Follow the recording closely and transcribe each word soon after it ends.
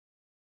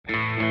Hi,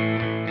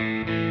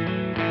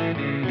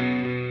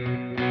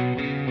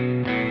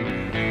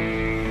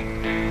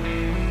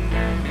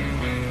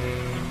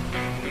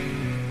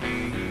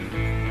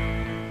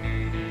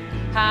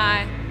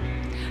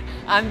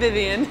 I'm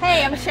Vivian.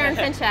 Hey, I'm Sharon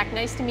Finchak.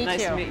 Nice to meet you.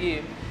 Nice to meet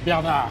you.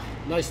 Bernard,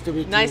 nice to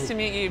meet you. Nice to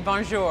meet you.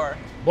 Bonjour.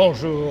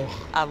 Bonjour.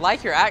 I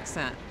like your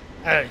accent.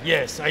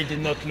 Yes, I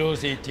did not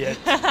lose it yet.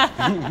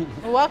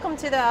 Welcome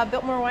to the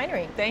Biltmore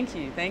Winery. Thank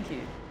you, thank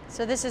you.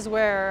 So this is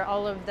where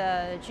all of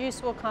the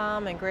juice will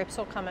come and grapes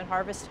will come at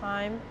harvest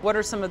time. What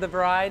are some of the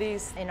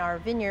varieties? In our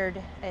vineyard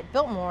at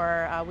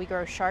Biltmore, we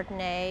grow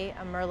Chardonnay,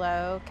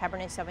 Merlot,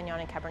 Cabernet Sauvignon,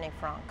 and Cabernet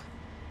Franc.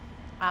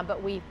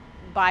 But we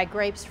buy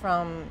grapes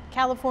from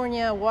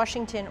California,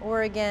 Washington,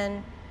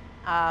 Oregon,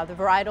 the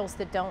varietals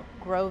that don't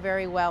grow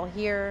very well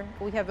here.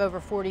 We have over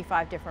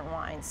 45 different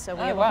wines, so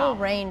we have a whole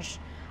range,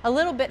 a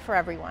little bit for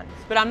everyone.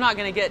 But I'm not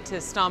going to get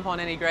to stomp on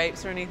any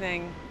grapes or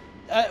anything.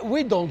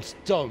 We don't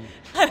stomp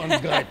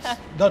on grapes,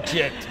 not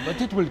yet, but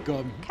it will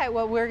come. Okay,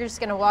 well, we're just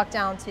going to walk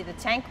down to the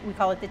tank. We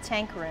call it the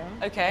tank room.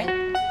 Okay.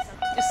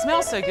 It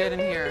smells so good in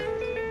here.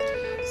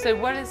 So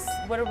what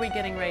are we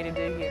getting ready to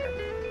do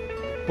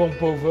here?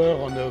 Pompe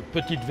over on a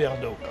petit verre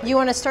d'eau. You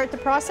want to start the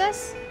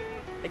process?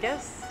 I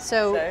guess.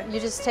 So you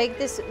just take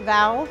this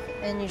valve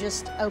and you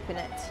just open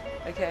it.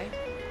 Okay.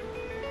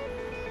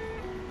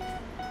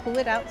 Pull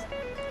it out.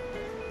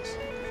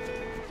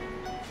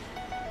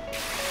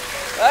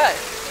 Good.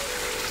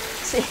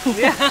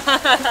 See?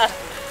 Yeah.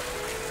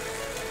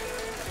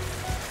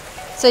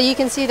 So you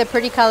can see the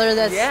pretty color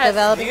that's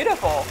developing. It's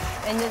beautiful.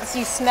 And then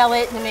you smell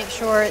it to make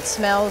sure it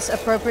smells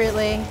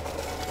appropriately.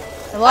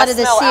 A lot of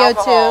the smell CO2.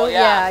 alcohol,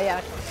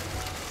 Yeah.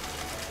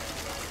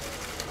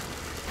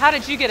 How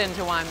did you get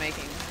into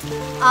winemaking?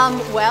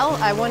 Well,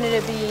 I wanted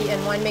to be in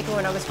winemaking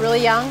when I was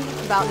really young,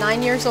 about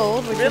 9 years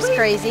old, which was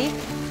crazy.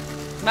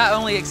 My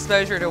only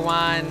exposure to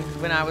wine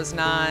when I was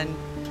 9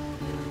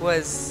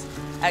 was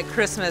at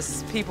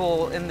Christmas.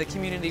 People in the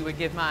community would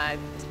give my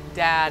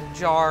dad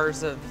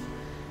jars of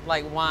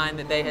like wine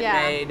that they had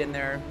made, and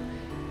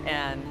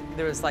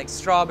there was like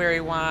strawberry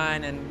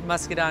wine and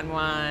muscadine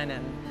wine,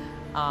 and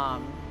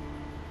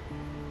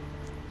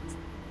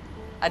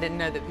I didn't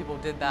know that people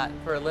did that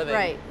for a living.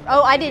 Right.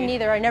 Oh, I didn't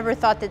either. I never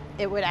thought that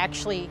it would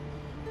actually,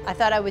 I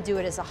thought I would do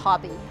it as a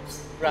hobby.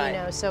 Right. You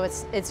know, so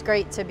it's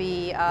great to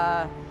be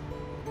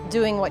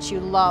doing what you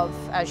love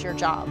as your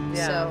job.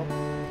 Yeah. So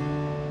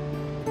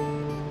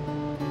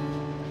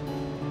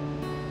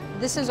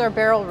this is our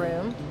barrel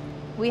room.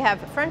 We have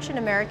French and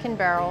American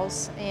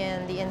barrels,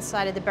 and the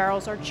inside of the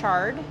barrels are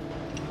charred,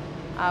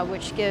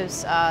 which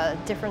gives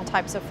different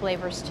types of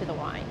flavors to the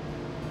wine.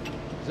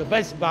 The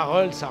best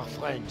barrels are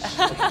French.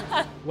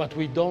 What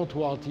we don't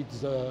want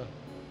is the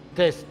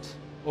taste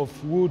of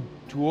wood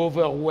to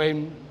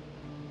overwhelm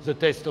the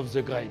taste of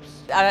the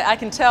grapes. I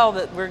can tell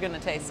that we're going to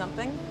taste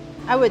something.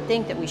 I would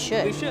think that we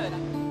should. We should.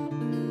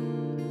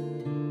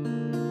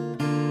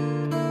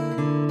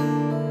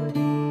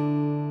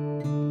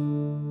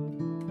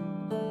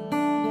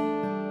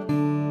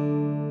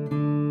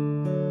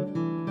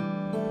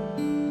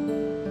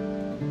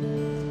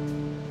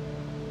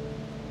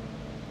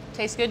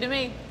 Tastes good to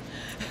me.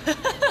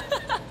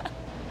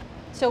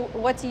 So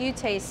what do you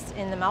taste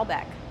in the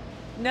Malbec?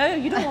 No,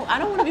 you don't. I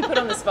don't want to be put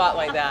on the spot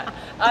like that.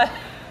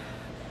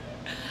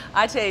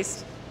 I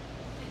taste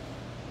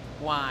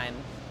wine.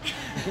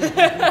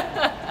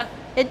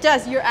 It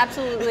does. You're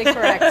absolutely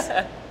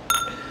correct.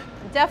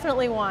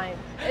 Definitely wine.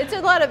 It's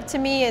a lot of, to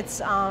me,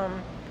 it's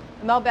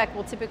Malbec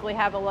will typically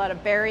have a lot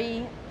of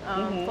berry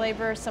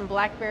flavor, some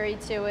blackberry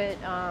to it.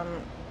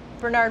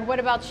 Bernard, what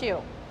about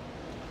you?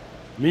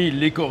 Me,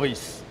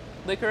 licorice.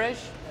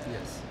 Licorice?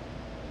 Yes.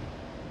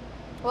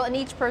 Well, and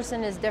each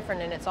person is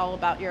different, and it's all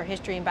about your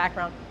history and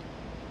background.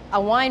 A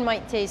wine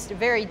might taste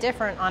very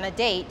different on a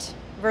date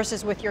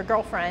versus with your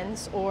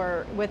girlfriends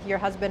or with your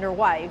husband or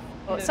wife.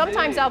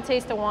 Sometimes I'll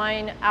taste a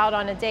wine out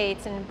on a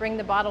date and bring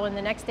the bottle in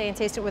the next day and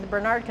taste it with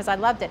Bernard because I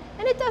loved it.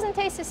 And it doesn't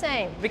taste the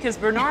same. Because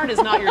Bernard is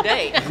not your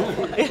date.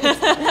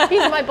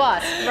 He's my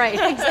boss. Right,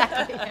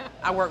 exactly.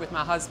 I work with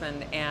my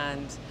husband,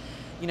 and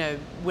you know,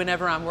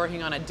 whenever I'm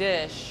working on a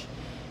dish,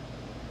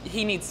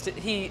 he needs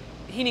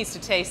to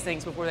taste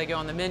things before they go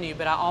on the menu,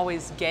 but I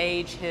always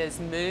gauge his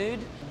mood,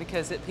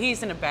 because if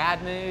he's in a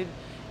bad mood,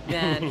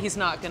 then he's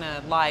not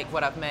gonna like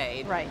what I've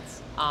made. Right.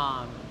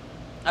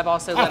 I've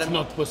also let him. That's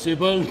not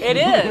possible. It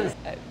is.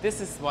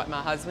 This is what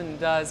my husband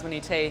does when he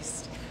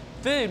tastes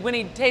food. When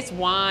he tastes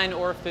wine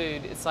or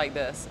food, it's like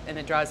this, and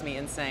it drives me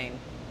insane.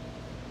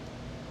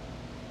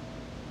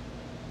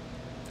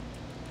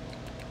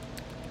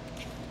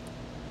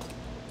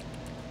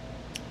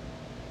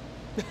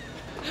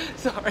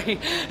 Sorry.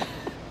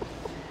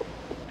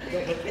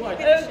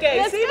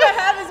 Okay, see what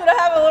happens when I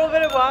have a little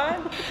bit of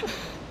wine?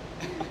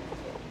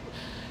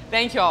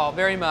 Thank you all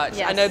very much.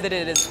 Yes. I know that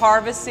it is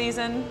harvest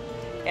season,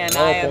 and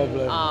No I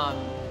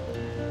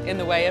am in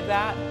the way of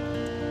that.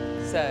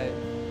 So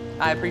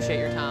I appreciate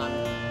your time.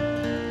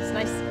 It's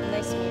nice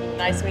meeting you.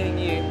 Nice meeting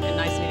you, and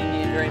nice meeting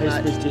you very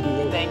much. Nice meeting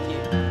you. Thank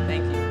you.